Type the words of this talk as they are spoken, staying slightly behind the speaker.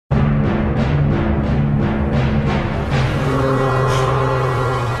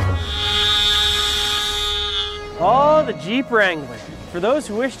the Jeep Wrangler. For those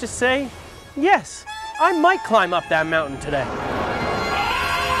who wish to say, yes, I might climb up that mountain today.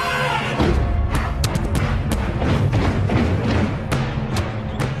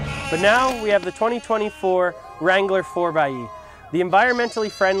 But now we have the 2024 Wrangler 4xe, the environmentally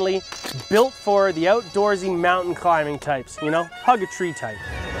friendly, built for the outdoorsy mountain climbing types, you know, hug a tree type.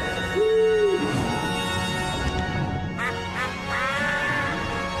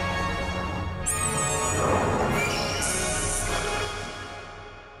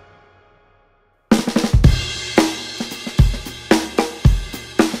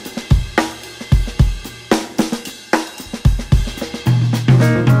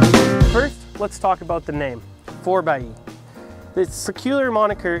 Let's talk about the name, 4xe. The circular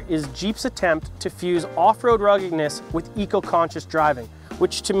moniker is Jeep's attempt to fuse off-road ruggedness with eco-conscious driving,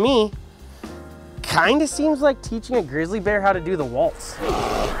 which to me, kinda seems like teaching a grizzly bear how to do the waltz.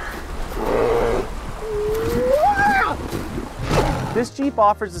 This Jeep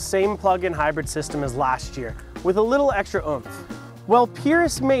offers the same plug-in hybrid system as last year, with a little extra oomph. While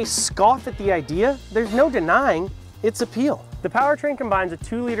purists may scoff at the idea, there's no denying its appeal. The powertrain combines a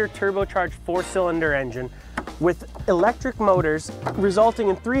 2-liter turbocharged 4-cylinder engine with electric motors, resulting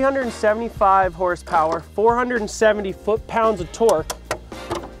in 375 horsepower, 470 foot-pounds of torque,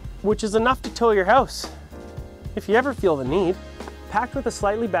 which is enough to tow your house, if you ever feel the need. Packed with a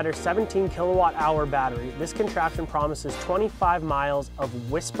slightly better 17 kilowatt-hour battery, this contraption promises 25 miles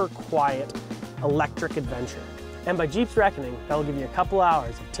of whisper-quiet electric adventure. And by Jeep's reckoning, that'll give you a couple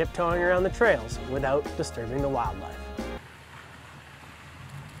hours of tiptoeing around the trails without disturbing the wildlife.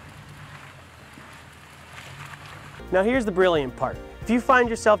 Now here's the brilliant part. If you find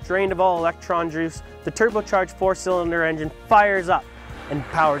yourself drained of all electron juice, the turbocharged 4-cylinder engine fires up and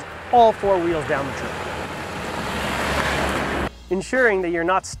powers all 4 wheels down the trail, ensuring that you're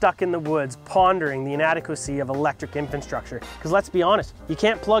not stuck in the woods pondering the inadequacy of electric infrastructure. Because let's be honest, you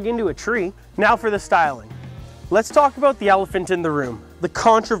can't plug into a tree. Now for the styling. Let's talk about the elephant in the room, the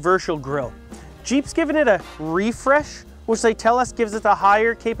controversial grille. Jeep's given it a refresh, which they tell us gives it a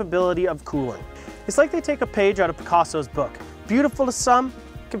higher capability of cooling. It's like they take a page out of Picasso's book. Beautiful to some,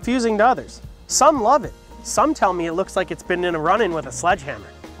 confusing to others. Some love it. Some tell me it looks like it's been in a run-in with a sledgehammer.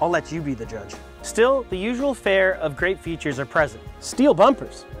 I'll let you be the judge. Still, the usual fare of great features are present. Steel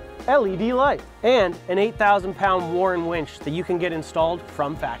bumpers, LED light, and an 8,000-pound Warren winch that you can get installed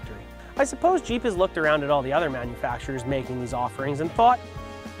from factory. I suppose Jeep has looked around at all the other manufacturers making these offerings and thought,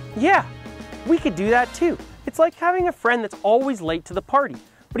 yeah, we could do that too. It's like having a friend that's always late to the party,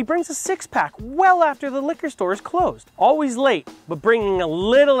 but he brings a 6-pack well after the liquor store is closed. Always late, but bringing a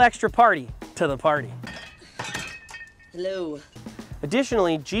little extra party to the party. Hello.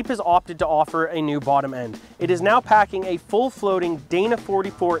 Additionally, Jeep has opted to offer a new bottom end. It is now packing a full-floating Dana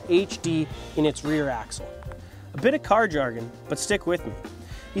 44 HD in its rear axle. A bit of car jargon, but stick with me.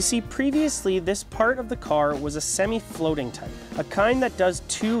 You see, previously this part of the car was a semi-floating type, a kind that does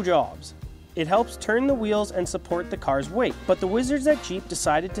 2 jobs. It helps turn the wheels and support the car's weight. But the wizards at Jeep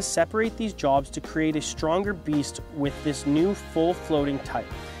decided to separate these jobs to create a stronger beast with this new full floating type.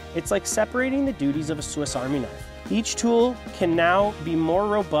 It's like separating the duties of a Swiss Army knife. Each tool can now be more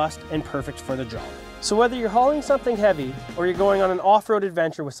robust and perfect for the job. So whether you're hauling something heavy or you're going on an off-road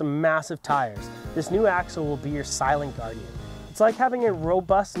adventure with some massive tires, this new axle will be your silent guardian. It's like having a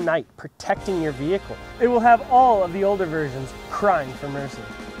robust knight protecting your vehicle. It will have all of the older versions crying for mercy.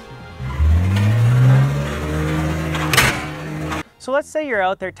 So let's say you're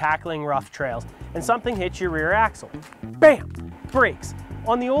out there tackling rough trails and something hits your rear axle. Bam! Brakes.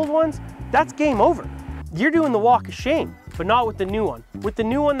 On the old ones, that's game over. You're doing the walk of shame, but not with the new one. With the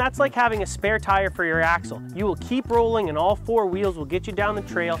new one, that's like having a spare tire for your axle. You will keep rolling and all 4 wheels will get you down the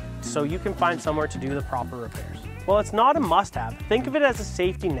trail so you can find somewhere to do the proper repairs. While it's not a must-have, think of it as a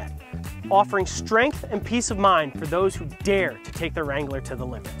safety net, offering strength and peace of mind for those who dare to take the Wrangler to the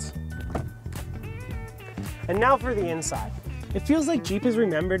limits. And now for the inside. It feels like Jeep has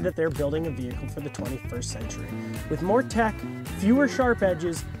remembered that they're building a vehicle for the 21st century, with more tech, fewer sharp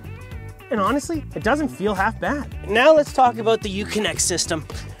edges, and honestly, it doesn't feel half bad. Now let's talk about the Uconnect system.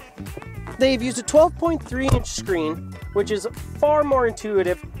 They've used a 12.3-inch screen, which is far more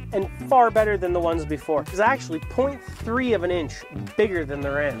intuitive and far better than the ones before. It's actually 0.3 of an inch bigger than the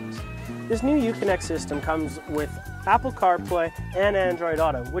Rams. This new Uconnect system comes with Apple CarPlay and Android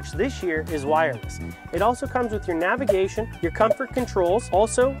Auto, which this year is wireless. It also comes with your navigation, your comfort controls,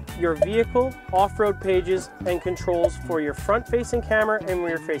 also your vehicle off-road pages and controls for your front-facing camera and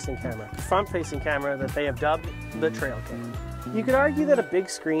rear-facing camera. Front-facing camera that they have dubbed the trail cam. You could argue that a big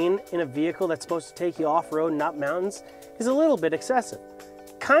screen in a vehicle that's supposed to take you off-road and up mountains is a little bit excessive.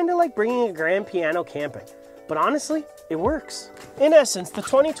 Kinda like bringing a grand piano camping. But honestly, it works. In essence, the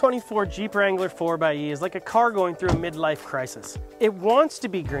 2024 Jeep Wrangler 4xe is like a car going through a midlife crisis. It wants to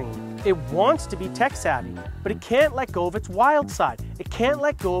be green, it wants to be tech savvy, but it can't let go of its wild side. It can't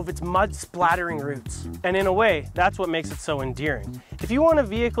let go of its mud splattering roots. And in a way, that's what makes it so endearing. If you want a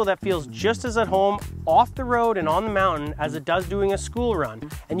vehicle that feels just as at home off the road and on the mountain as it does doing a school run,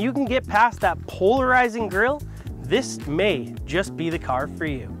 and you can get past that polarizing grille, this may just be the car for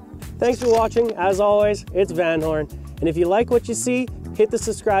you. Thanks for watching. As always, it's Van Horn. And if you like what you see, hit the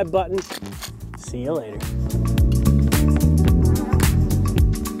subscribe button. See you later.